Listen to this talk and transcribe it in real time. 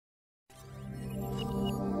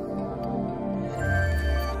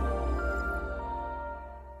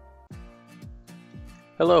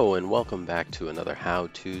Hello and welcome back to another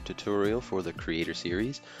how-to tutorial for the Creator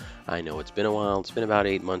series. I know it's been a while, it's been about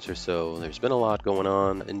 8 months or so. There's been a lot going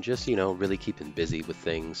on and just, really keeping busy with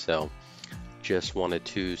things. So just wanted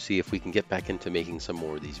to see if we can get back into making some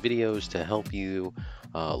more of these videos to help you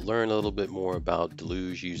learn a little bit more about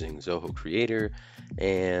Deluge using Zoho Creator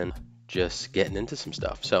and just getting into some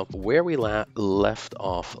stuff. So where we left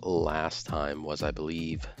off last time was, I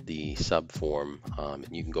believe, the sub form, and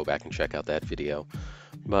you can go back and check out that video.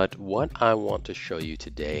 But what I want to show you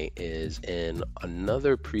today is in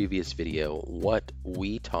another previous video, what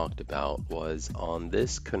we talked about was on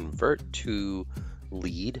this convert to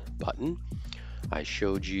lead button. I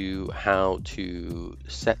showed you how to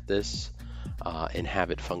set this and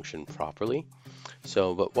have it function properly.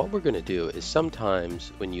 But what we're going to do is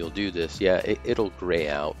sometimes when you'll do this, it'll gray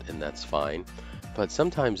out and that's fine. But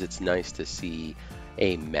sometimes it's nice to see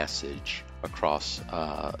a message across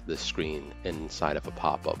the screen inside of a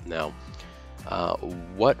pop-up. Now,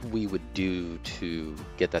 what we would do to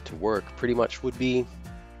get that to work pretty much would be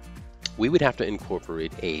we would have to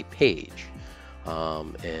incorporate a page.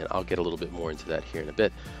 And I'll get a little bit more into that here in a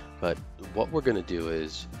bit. But what we're going to do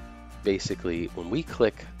is basically when we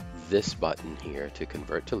click this button here to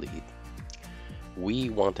convert to lead, we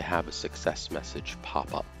want to have a success message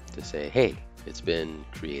pop up to say, hey, it's been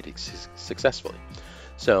created successfully.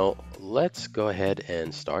 So let's go ahead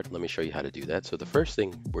and start. Let me show you how to do that. So the first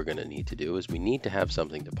thing we're going to need to do is we need to have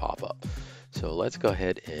something to pop up. So let's go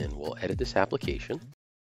ahead and we'll edit this application.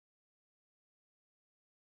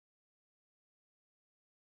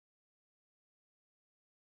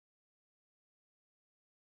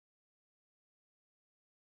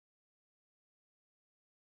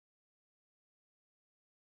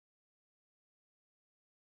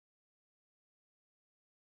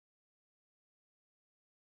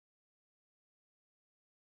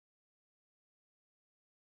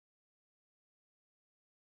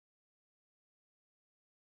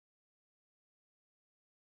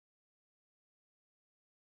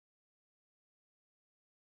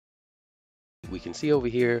 We can see over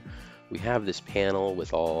here, we have this panel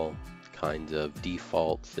with all kinds of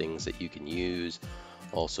default things that you can use.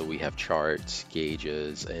 Also, we have charts,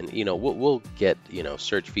 gauges, and we'll get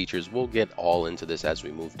search features. We'll get all into this as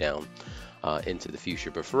we move down into the future.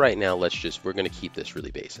 But for right now, we're going to keep this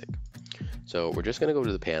really basic. So we're just going to go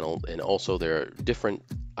to the panel, and also there are different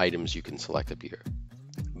items you can select up here.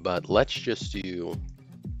 But let's just do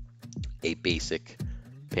a basic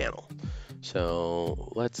panel.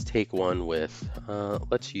 So let's take one with,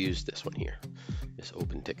 let's use this one here, this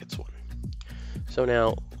open tickets one. So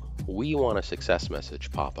now we want a success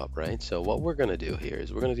message pop up, right? So what we're going to do here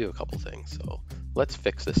is we're going to do a couple things. So let's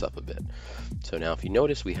fix this up a bit. So now if you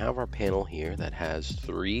notice, we have our panel here that has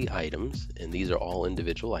 3 items, and these are all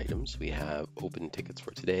individual items. We have open tickets for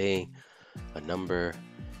today, a number,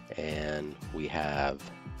 and we have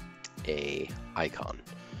a icon.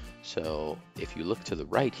 So if you look to the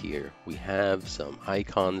right here, we have some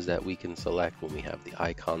icons that we can select when we have the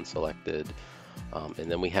icon selected.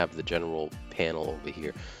 And then we have the general panel over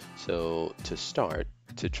here. So to start,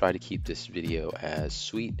 to try to keep this video as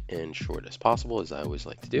sweet and short as possible, as I always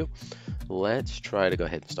like to do, let's try to go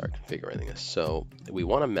ahead and start configuring this. So we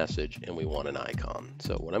want a message and we want an icon.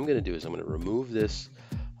 So what I'm going to do is I'm going to remove this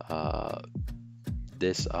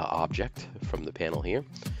object from the panel here.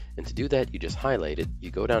 And to do that, you just highlight it,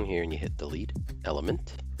 you go down here and you hit delete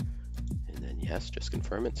element, and then yes, just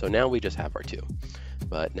confirm it. So now we just have our 2.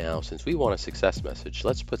 But now since we want a success message,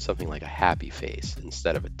 let's put something like a happy face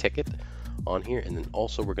instead of a ticket on here. And then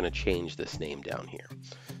also we're going to change this name down here.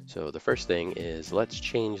 So the first thing is let's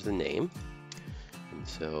change the name. And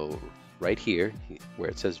so right here where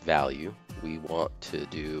it says value, we want to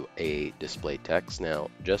do a display text. Now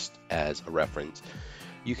just as a reference,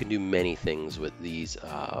 you can do many things with these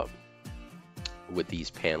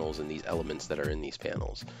panels and these elements that are in these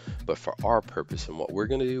panels. But for our purpose and what we're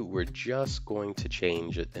going to do, we're just going to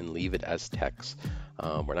change it and leave it as text.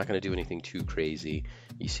 We're not going to do anything too crazy.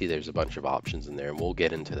 You see there's a bunch of options in there, and we'll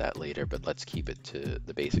get into that later, but let's keep it to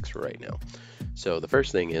the basics for right now. So the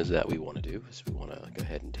first thing is that we want to do is we want to go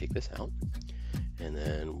ahead and take this out, and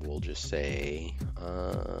then we'll just say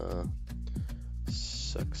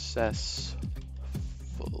successfully,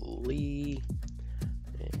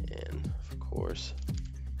 and of course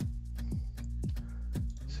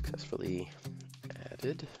successfully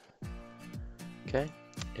added. Okay,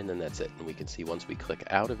 and then that's it, and we can see once we click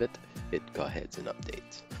out of it, it go ahead and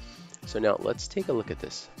updates. So now let's take a look at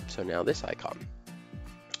this. So now this icon,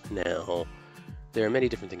 now there are many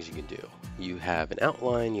different things you can do. You have an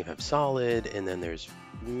outline, you have solid, and then there's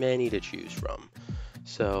many to choose from.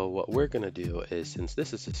 So what we're going to do is, since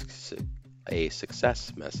this is a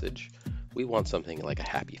success message, we want something like a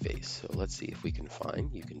happy face. So let's see if we can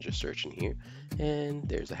find, you can just search in here, and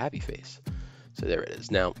there's a happy face. So there it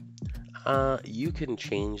is. Now, you can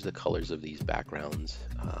change the colors of these backgrounds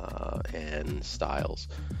and styles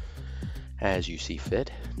as you see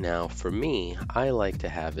fit. Now, for me, I like to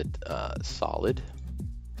have it solid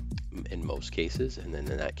in most cases, and then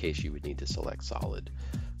in that case, you would need to select solid.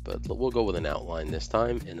 But we'll go with an outline this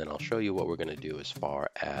time, and then I'll show you what we're going to do as far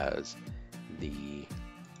as the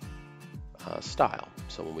style.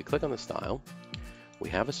 So when we click on the style, we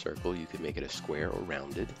have a circle. You can make it a square or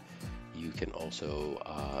rounded. You can also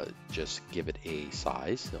just give it a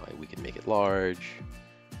size. So we can make it large,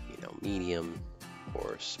 medium,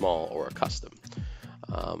 or small, or a custom.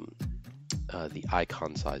 Um, the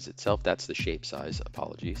icon size itself, that's the shape size,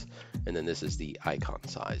 apologies. And then this is the icon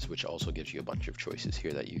size, which also gives you a bunch of choices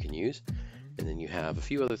here that you can use. And then you have a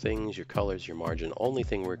few other things, your colors, your margin. Only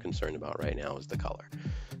thing we're concerned about right now is the color.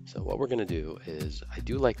 So what we're going to do is, I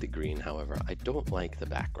do like the green, however, I don't like the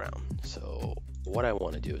background. So what I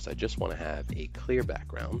want to do is I just want to have a clear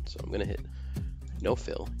background. So I'm going to hit no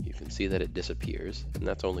fill. You can see that it disappears, and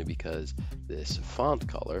that's only because this font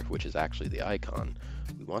color, which is actually the icon,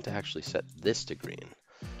 we want to actually set this to green.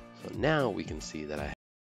 So now we can see that I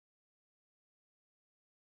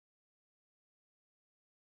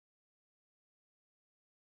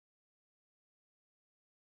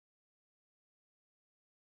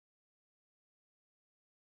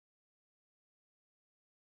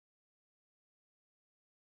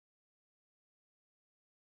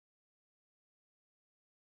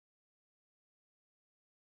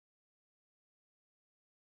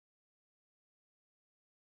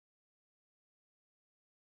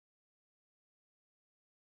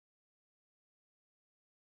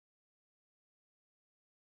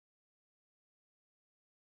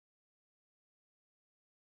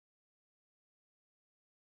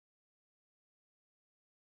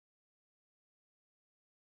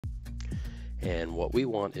and what we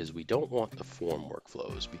want is, we don't want the form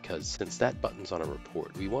workflows, because since that button's on a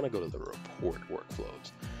report, we want to go to the report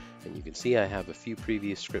workflows. And you can see I have a few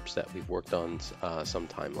previous scripts that we've worked on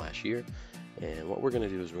sometime last year. And what we're going to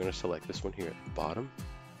do is we're going to select this one here at the bottom.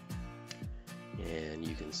 And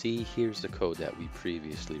you can see here's the code that we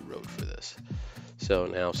previously wrote for this. So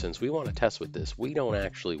now, since we want to test with this, we don't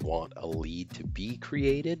actually want a lead to be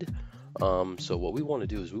created. So what we want to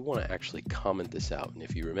do is we want to actually comment this out. And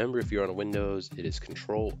if you remember, if you're on Windows, it is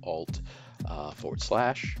Control Alt /,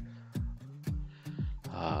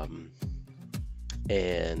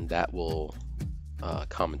 and that will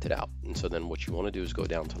comment it out. And so then what you want to do is go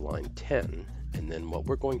down to line 10, and then what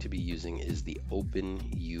we're going to be using is the open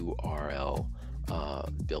URL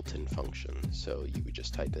built-in function. So you would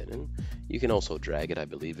just type that in. You can also drag it. I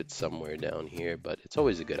believe it's somewhere down here, but it's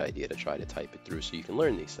always a good idea to try to type it through so you can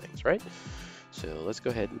learn these things, right? So let's go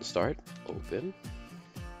ahead and start open,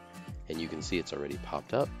 and you can see it's already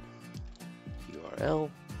popped up, URL,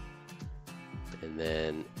 and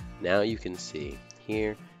then now you can see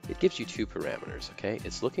here it gives you two parameters. Okay,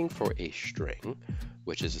 it's looking for a string,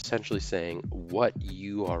 which is essentially saying, what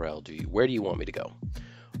URL where do you want me to go?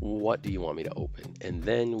 What do you want me to open? And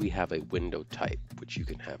then we have a window type, which you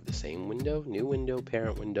can have the same window, new window,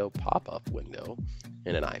 parent window, pop-up window,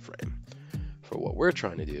 and an iframe. For what we're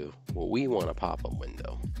trying to do, well, we want a pop-up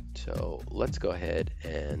window. So let's go ahead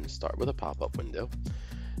and start with a pop-up window.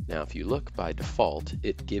 Now, if you look, by default,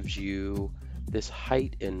 it gives you this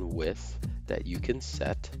height and width that you can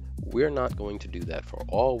set. We're not going to do that. For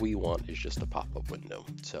all we want is just a pop-up window.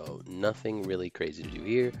 So nothing really crazy to do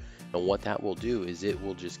here. And what that will do is it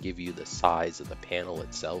will just give you the size of the panel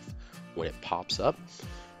itself when it pops up.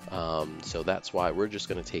 So that's why we're just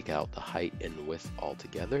going to take out the height and width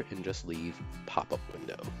altogether and just leave pop-up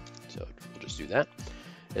window. So we'll just do that.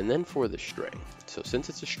 And then for the string, so since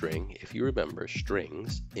it's a string, if you remember,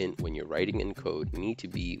 strings when you're writing in code need to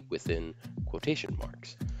be within quotation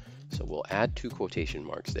marks. So we'll add 2 quotation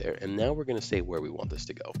marks there, and now we're going to say where we want this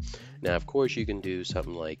to go. Now, of course, you can do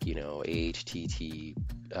something like, HTTPS,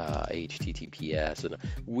 and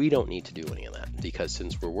we don't need to do any of that, because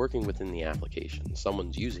since we're working within the application,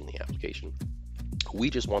 someone's using the application, we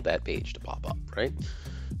just want that page to pop up, right?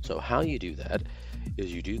 So how you do that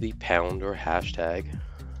is you do the pound or hashtag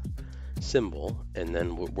symbol, and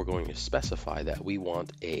then we're going to specify that we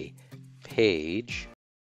want a page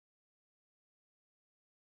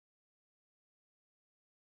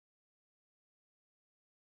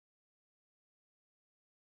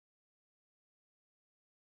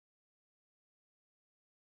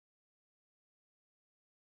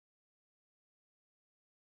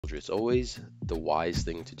It's always the wise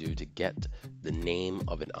thing to do to get the name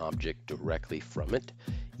of an object directly from it,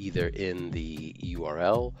 either in the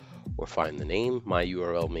URL or find the name. My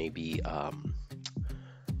URL may be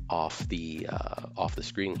off the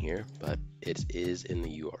screen here, but it is in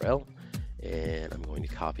the URL, and I'm going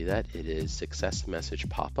to copy that. It is success message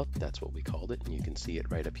pop-up. That's what we called it, and you can see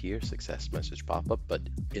it right up here, success message pop-up, but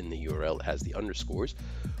in the URL it has the underscores,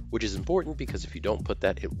 which is important because if you don't put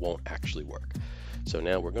that, it won't actually work. So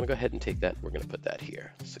now we're going to go ahead and take that, we're going to put that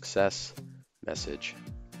here, success message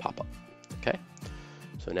pop-up. Okay,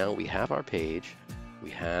 so now we have our page,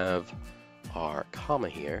 we have our comma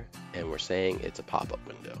here, and we're saying it's a pop-up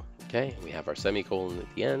window. Okay, we have our semicolon at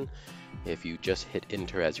the end. If you just hit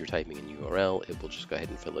enter as you're typing in URL, it will just go ahead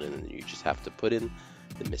and fill it in, and you just have to put in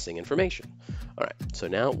the missing information. All right, so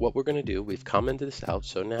now what we're going to do, we've commented this out,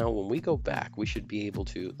 so now when we go back, we should be able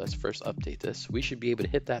to, let's first update this, we should be able to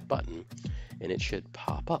hit that button and it should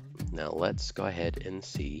pop up. Now let's go ahead and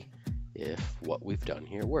see if what we've done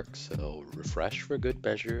here works. So refresh for good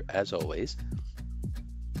measure as always.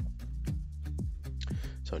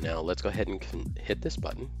 So now let's go ahead and hit this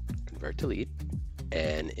button, convert to lead,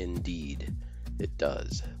 and indeed it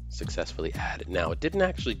does successfully add it. Now it didn't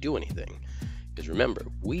actually do anything, because remember,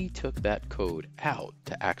 we took that code out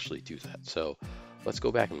to actually do that. So let's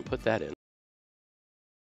go back and put that in.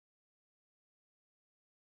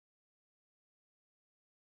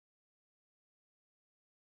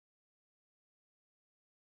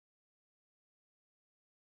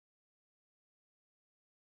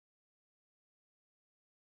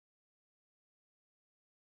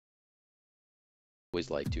 Always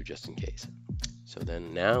like to, just in case. So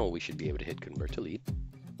then now we should be able to hit convert to lead,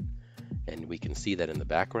 and we can see that in the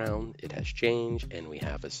background it has changed and we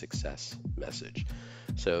have a success message.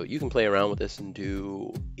 So you can play around with this and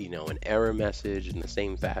do, you know, an error message in the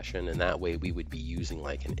same fashion, and that way we would be using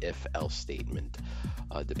like an if-else statement,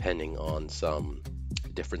 depending on some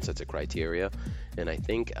different sets of criteria. And I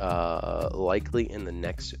think likely in the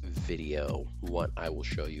next video, what I will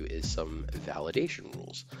show you is some validation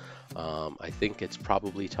rules. I think it's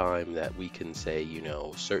probably time that we can say, you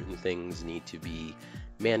know, certain things need to be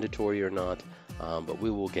mandatory or not, but we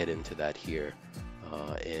will get into that here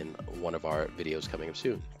in one of our videos coming up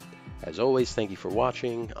soon. As always, thank you for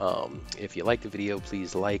watching. If you like the video,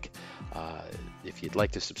 please like. If you'd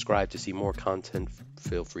like to subscribe to see more content,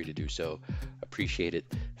 feel free to do so. Appreciate it.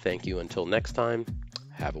 Thank you. Until next time,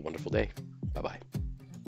 have a wonderful day. Bye-bye.